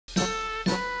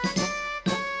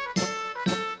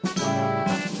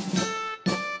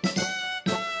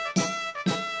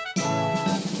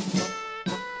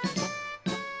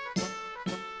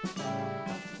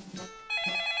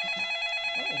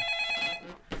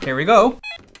Here we go.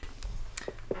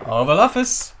 Oval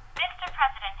Office. Mr.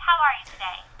 President, how are you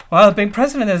today? Well, being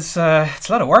president is it's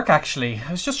a lot of work, actually. I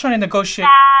was just trying to negotiate.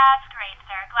 That's great,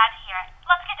 sir. Glad to hear it.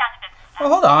 Let's get down to business then. Oh,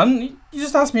 hold on. You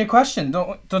just asked me a question.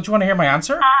 Don't you want to hear my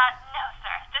answer? No,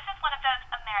 sir. This is one of those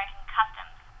American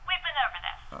customs. We've been over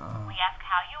this. We ask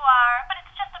how you are, but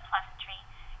it's just a pleasantry.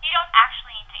 You don't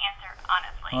actually need to answer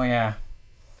honestly. Oh, yeah.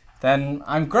 Then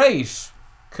I'm great.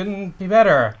 Couldn't be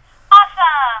better.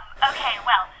 Awesome! Okay,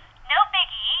 well, no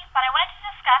biggie, but I wanted to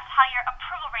discuss how your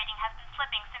approval rating has been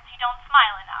slipping since you don't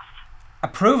smile enough.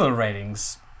 Approval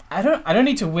ratings. I don't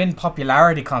need to win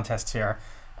popularity contests here.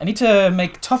 I need to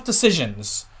make tough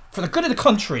decisions for the good of the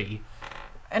country.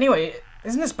 Anyway,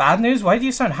 isn't this bad news? Why do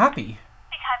you sound happy?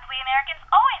 Because we Americans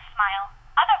always smile.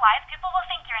 Otherwise, people will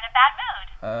think you're in a bad mood.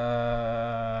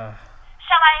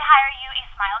 Shall I hire you a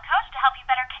smile coach to help you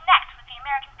better connect with the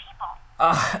American people?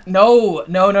 No.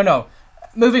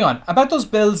 Moving on. About those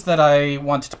bills that I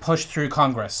wanted to push through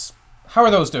Congress. How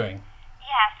are those doing?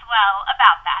 Yes, well,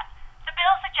 about that. The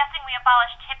bill suggesting we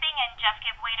abolish tipping and just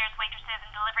give waiters, waitresses,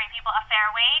 and delivery people a fair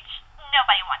wage,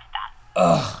 nobody wanted that.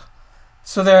 Ugh.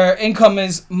 So their income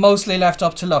is mostly left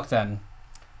up to luck then?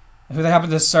 Who they happen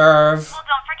to serve? Well,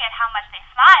 don't forget how much they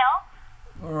smile.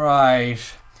 Right.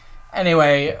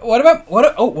 Anyway, what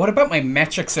about my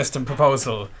metric system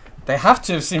proposal? They have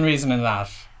to have seen reason in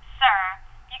that. Sir,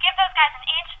 you give those guys an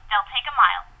inch, they'll take a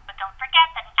mile. But don't forget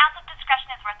that an ounce of discretion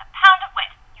is worth a pound of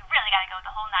wit. You really gotta go the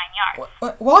whole 9 yards.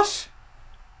 What?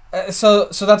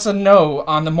 So that's a no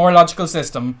on the more logical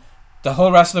system the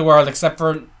whole rest of the world except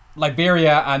for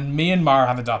Liberia and Myanmar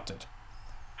have adopted.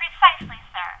 Precisely,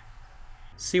 sir.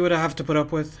 See what I have to put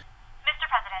up with? Mr.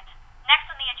 President, next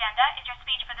on the agenda is your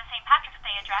speech for the St. Patrick's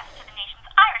Day address to the nation's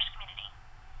Irish community.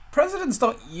 Presidents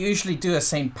don't usually do a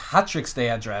St. Patrick's Day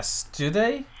address, do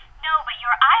they? No, but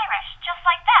you're Irish, just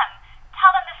like them.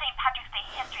 Tell them the St. Patrick's Day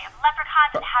history of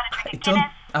leprechauns and how to drink a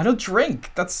Guinness. I don't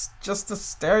drink. That's just a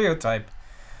stereotype.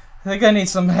 I think I need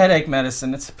some headache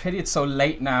medicine. It's a pity it's so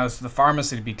late now for the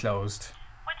pharmacy to be closed.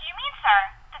 What do you mean, sir?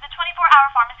 There's a 24-hour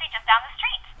pharmacy just down the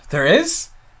street. There is?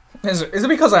 Is it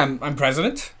because I'm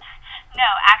president? No,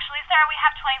 actually, sir, we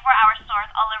have 24-hour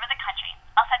stores all over the country.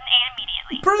 I'll set an aid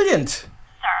immediately. Brilliant!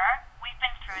 Sir, we've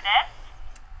been through this.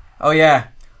 Oh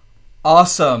yeah.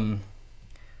 Awesome.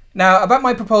 Now, about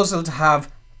my proposal to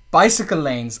have bicycle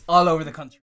lanes all over the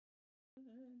country.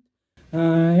 I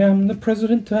am the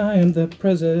president, I am the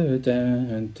president.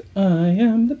 I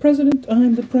am the president,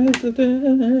 I'm the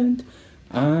president.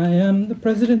 I am the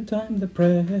president, I'm the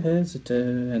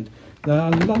president. La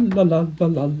la la la la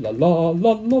la la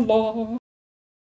la la la.